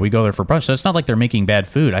 Like, yeah, we go there for brunch. So it's not like they're making bad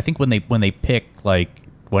food. I think when they pick, like,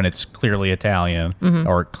 when it's clearly Italian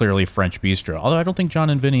or clearly French bistro. Although I don't think John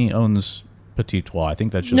and Vinny owns Petit Trois. I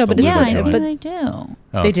think that's just No, a but little Yeah, I it's- think but- they do. Oh,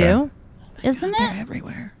 They okay. do? Isn't They're it?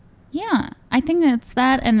 everywhere. Yeah. I think it's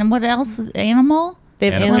that. And what else is Animal? They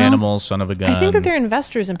have Animal, animals. Animals, Son of a Gun. I think that they're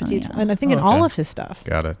investors in Petit yeah. Trois, and I think in Okay. all of his stuff.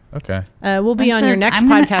 Got it. Okay. We'll be That on your says- next I'm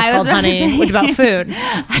gonna- podcast I was called about to Honey, say- which about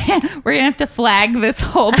food. We're going to have to flag this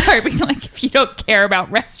whole part. Being like, if you don't care about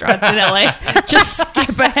restaurants in LA, just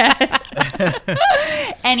skip ahead.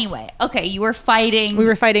 Anyway, okay, you were fighting. We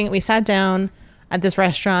were fighting. We sat down at this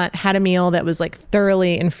restaurant, had a meal that was like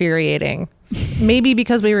thoroughly infuriating. Maybe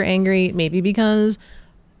because we were angry, maybe because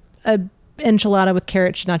a enchilada with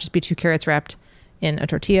carrots should not just be 2 carrots wrapped in a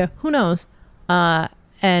tortilla. Who knows?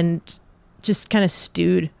 And just kind of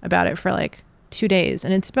stewed about it for like 2 days.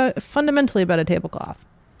 And it's fundamentally about a tablecloth.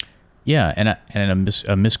 Yeah, and a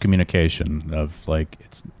miscommunication of like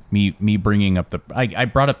it's me bringing up the I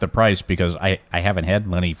brought up the price because I haven't had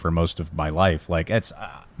money for most of my life. Like it's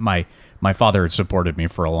my father had supported me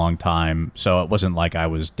for a long time, so it wasn't like I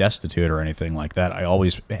was destitute or anything like that. I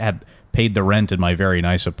always had paid the rent in my very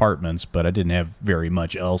nice apartments, but I didn't have very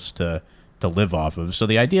much else to live off of. So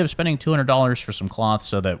the idea of spending $200 for some cloth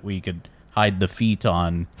so that we could hide the feet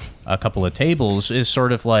on a couple of tables is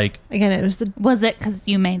sort of like Again, it was the Was it because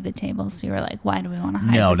you made the table? So you were like, why do we want to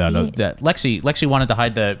hide no. the feet? That Lexi wanted to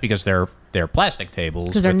hide because they're plastic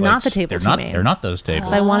tables. 'Cause they're with, not like, the tables They're he not. made. They're not those tables.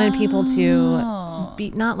 So I wanted people Oh. to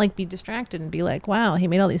be not like be distracted and be like, wow, he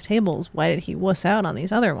made all these tables. Why did he wuss out on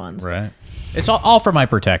these other ones? Right. It's all for my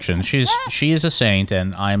protection. She is a saint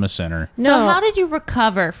and I am a sinner. So No. how did you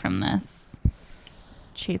recover from this?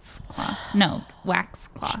 Cheesecloth. No,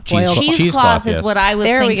 waxcloth. Cheesecloth, Cheesecloth is yes. what I was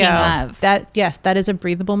There we thinking go. of. That is a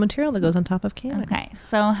breathable material that goes on top of canning. Okay,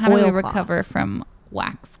 so how do we Oilcloth. recover from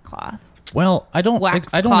waxcloth? Well, I don't. I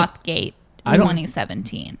don't. Waxcloth Gate I don't-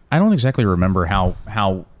 2017. I don't exactly remember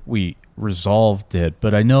how we resolved it,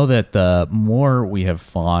 but I know that the more we have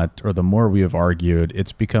fought or the more we have argued,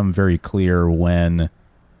 it's become very clear when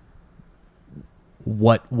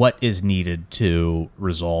what is needed to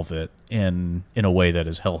resolve it in a way that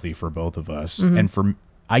is healthy for both of us. And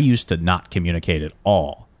I used to not communicate at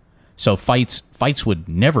all. So fights would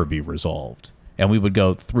never be resolved. And we would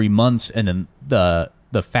go 3 months and then the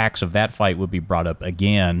facts of that fight would be brought up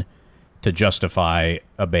again to justify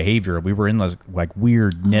a behavior. We were in this like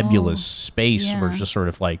weird nebulous space where it's yeah. just sort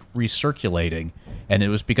of like recirculating. And it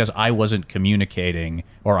was because I wasn't communicating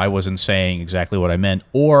or I wasn't saying exactly what I meant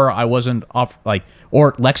or I wasn't off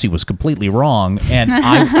or Lexi was completely wrong and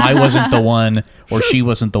I wasn't the one or she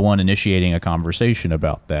wasn't the one initiating a conversation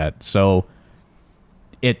about that. So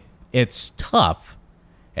it's tough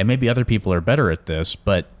and maybe other people are better at this,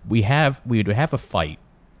 but we would have a fight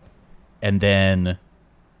and then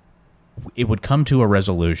it would come to a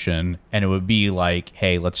resolution and it would be like,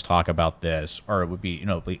 hey, let's talk about this. Or it would be,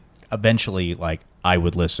 eventually like I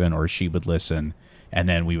would listen or she would listen and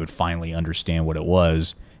then we would finally understand what it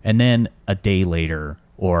was. And then a day later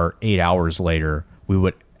or 8 hours later, we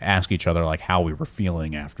would ask each other like how we were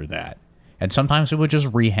feeling after that. And sometimes it would just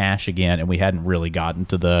rehash again and we hadn't really gotten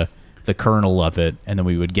to the kernel of it. And then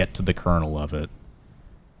we would get to the kernel of it.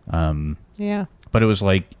 Yeah. But it was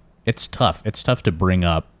like, it's tough. It's tough to bring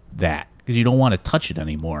up that because you don't want to touch it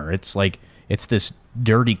anymore. It's like it's this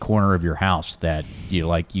dirty corner of your house that you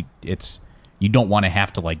don't want to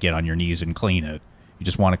have to like get on your knees and clean it. You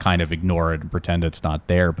just want to kind of ignore it and pretend it's not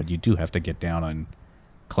there, but you do have to get down and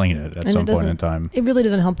clean it at And some it point in doesn't- time. It really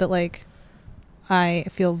doesn't help that like I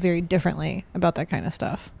feel very differently about that kind of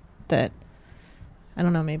stuff. That I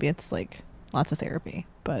don't know, maybe it's like lots of therapy,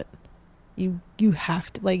 but you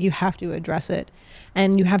have to address it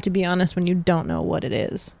and you have to be honest when you don't know what it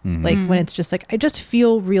is. Mhm. Like when it's just like I just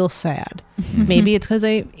feel real sad. Maybe it's because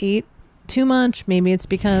I ate too much. Maybe it's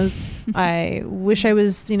because I wish I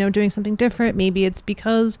was, doing something different. Maybe it's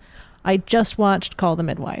because I just watched Call the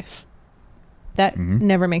Midwife. That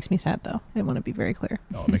never makes me sad though. I want to be very clear.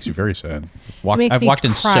 Oh, it makes you very sad. makes I've me walked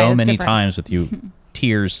in cry. so It's many different. times with you,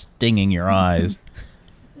 tears stinging your eyes.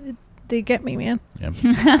 They get me, man. Yeah.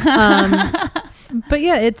 But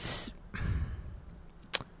yeah,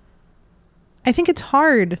 I think it's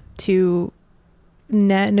hard to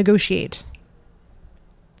negotiate.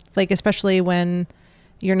 Like, especially when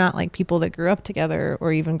you're not like people that grew up together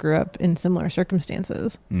or even grew up in similar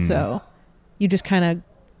circumstances. So you just kind of,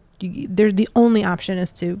 the only option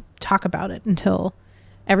is to talk about it until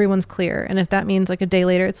everyone's clear. And if that means like a day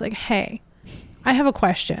later, it's like, hey, I have a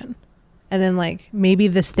question. And then like maybe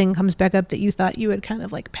this thing comes back up that you thought you had kind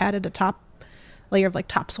of like patted a top layer of like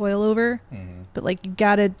topsoil over, but like you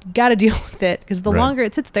gotta deal with it, because the longer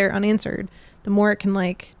it sits there unanswered, the more it can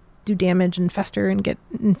like do damage and fester and get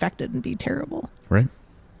infected and be terrible. Right.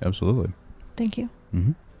 Absolutely. Thank you.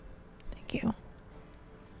 Mm-hmm. Thank you.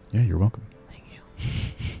 Yeah, you're welcome. Thank you.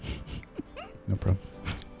 No problem.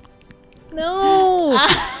 No.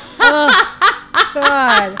 Oh,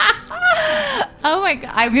 God. Oh my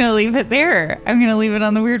God. I'm going to leave it there. I'm going to leave it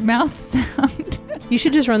on the weird mouth sound. You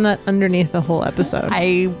should just run that underneath the whole episode.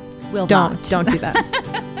 I will Don't not. do that.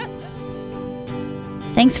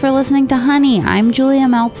 Thanks for listening to Honey. I'm Julia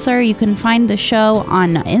Meltzer. You can find the show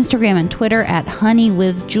on Instagram and Twitter at Honey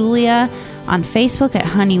with Julia, on Facebook at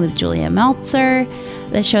Honey with Julia Meltzer.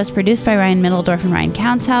 The show is produced by Ryan Middledorf and Ryan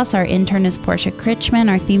Countshouse. Our intern is Portia Critchman.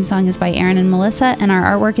 Our theme song is by Aaron and Melissa, and our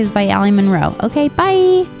artwork is by Allie Monroe. Okay,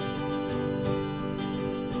 bye.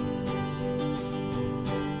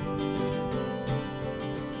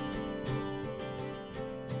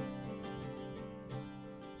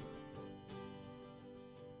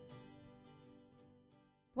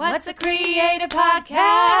 What's a Creative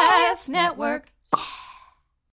Podcast Network?